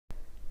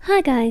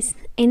Hi guys,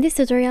 in this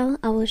tutorial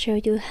I will show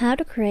you how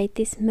to create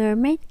this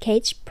mermaid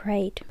cage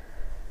braid.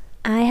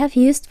 I have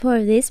used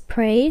for this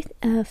braid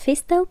a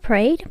fishtail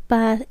braid,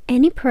 but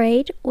any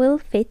braid will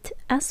fit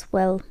as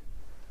well.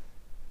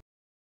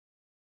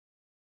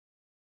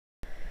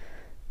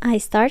 I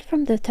start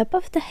from the top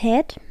of the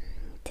head,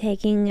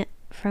 taking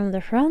from the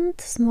front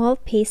small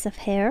piece of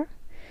hair.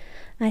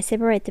 I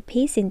separate the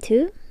piece in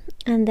two,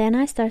 and then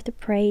I start to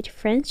braid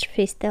French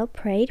fishtail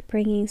braid,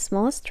 bringing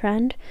small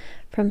strand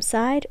from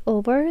side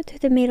over to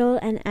the middle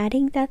and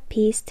adding that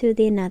piece to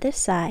the another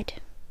side.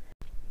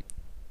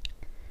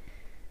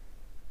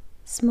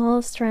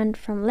 Small strand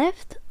from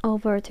left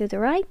over to the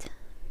right,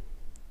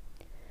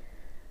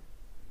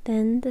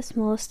 then the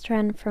small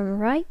strand from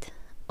right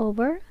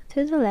over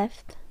to the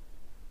left,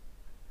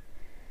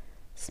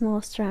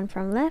 small strand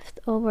from left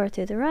over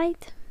to the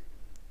right,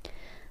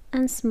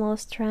 and small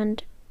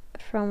strand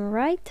from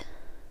right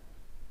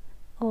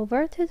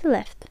over to the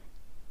left,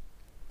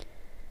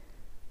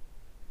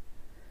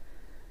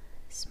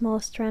 small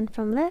strand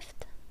from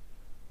left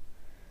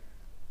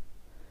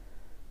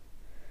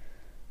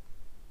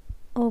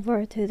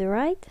over to the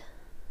right,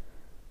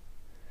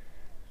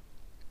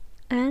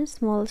 and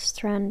small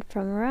strand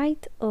from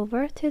right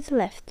over to the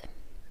left.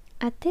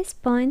 At this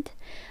point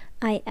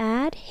I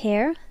add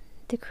hair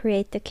to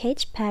create the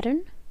cage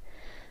pattern,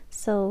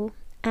 so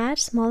add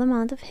small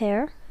amount of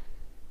hair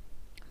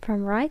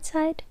from right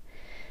side,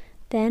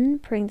 then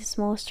bring the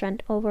small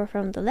strand over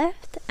from the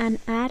left and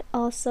add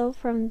also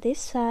from this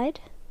side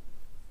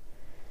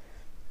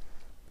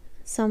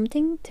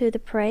something to the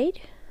braid.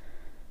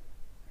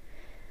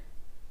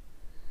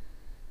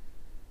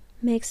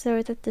 Make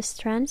sure that the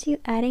strands you're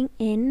adding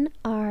in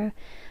are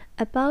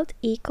about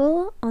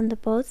equal on the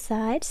both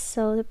sides,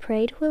 so the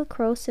braid will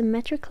grow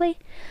symmetrically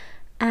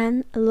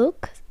and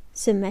look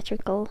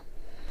symmetrical.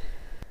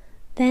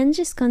 Then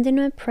just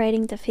continue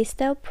braiding the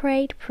fishtail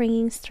braid,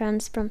 bringing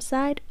strands from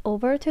side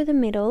over to the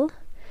middle,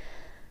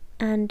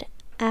 and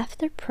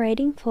after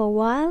braiding for a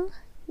while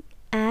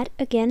add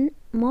again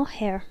more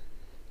hair.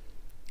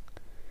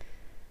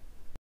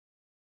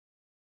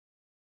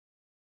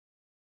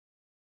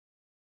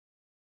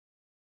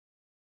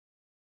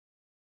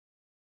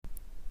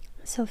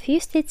 So few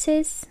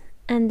stitches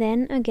and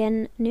then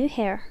again new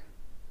hair,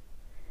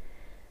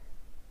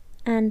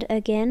 and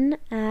again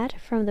add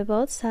from the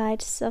both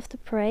sides of the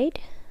braid.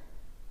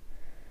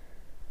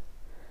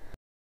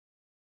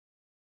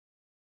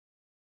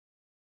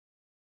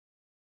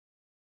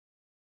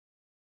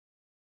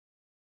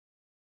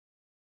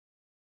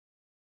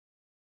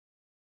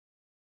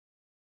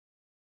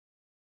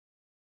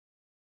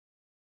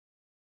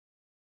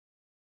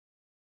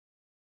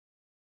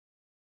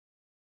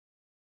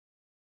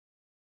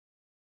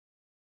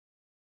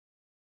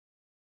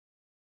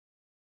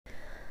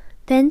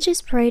 Then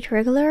just braid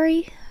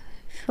regularly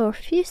for a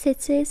few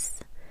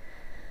stitches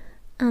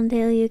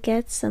until you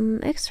get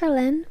some extra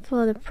length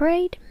for the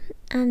braid,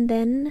 and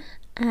then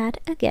add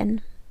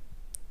again.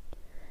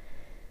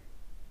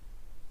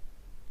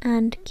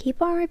 And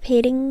keep on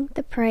repeating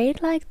the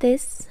braid like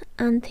this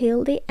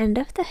until the end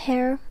of the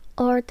hair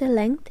or the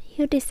length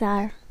you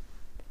desire.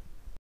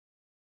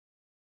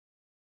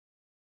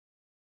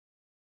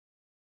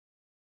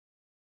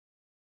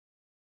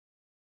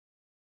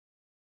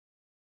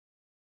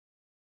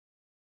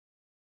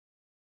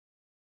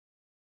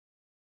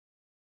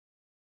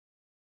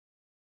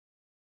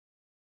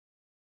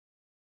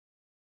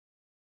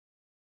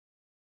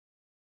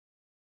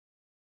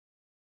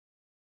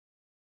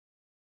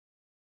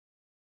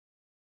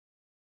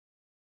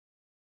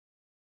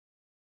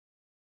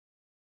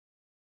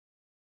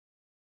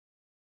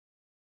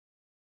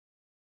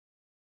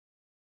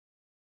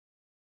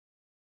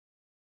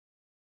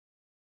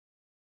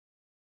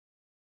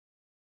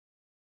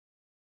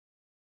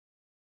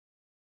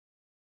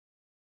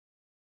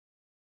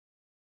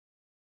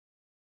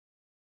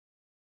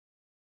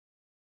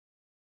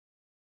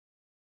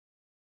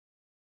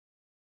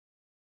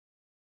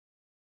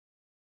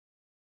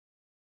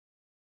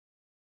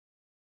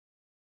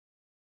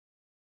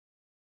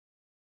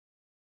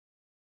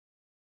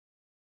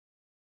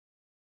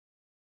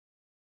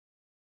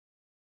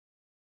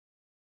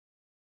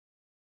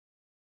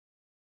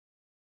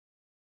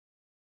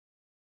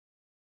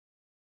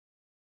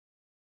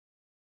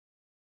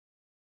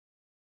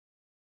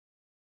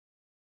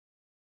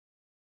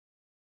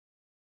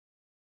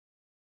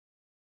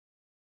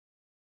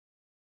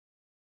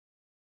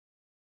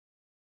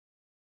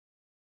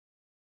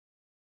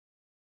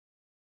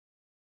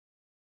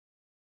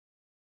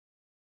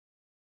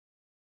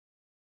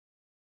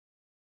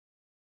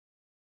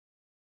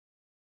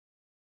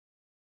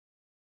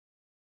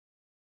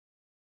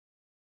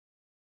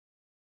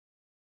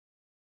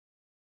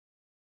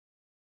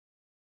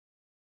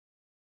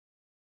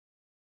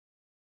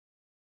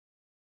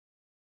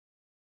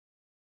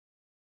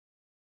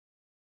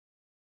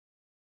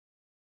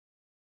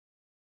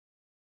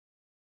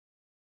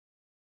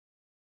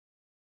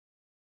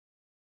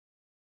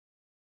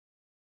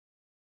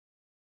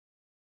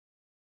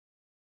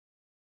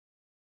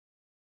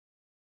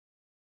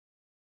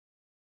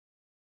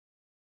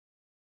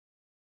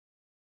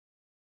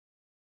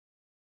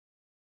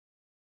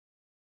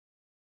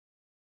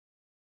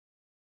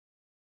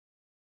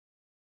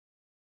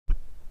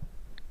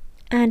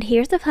 And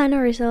here's the final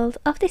result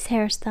of this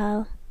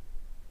hairstyle.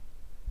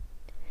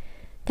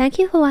 Thank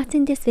you for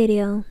watching this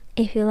video.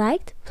 If you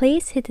liked,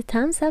 please hit the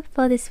thumbs up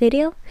for this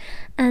video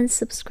and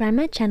subscribe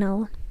my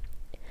channel.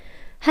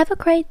 Have a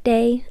great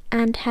day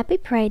and happy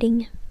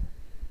braiding!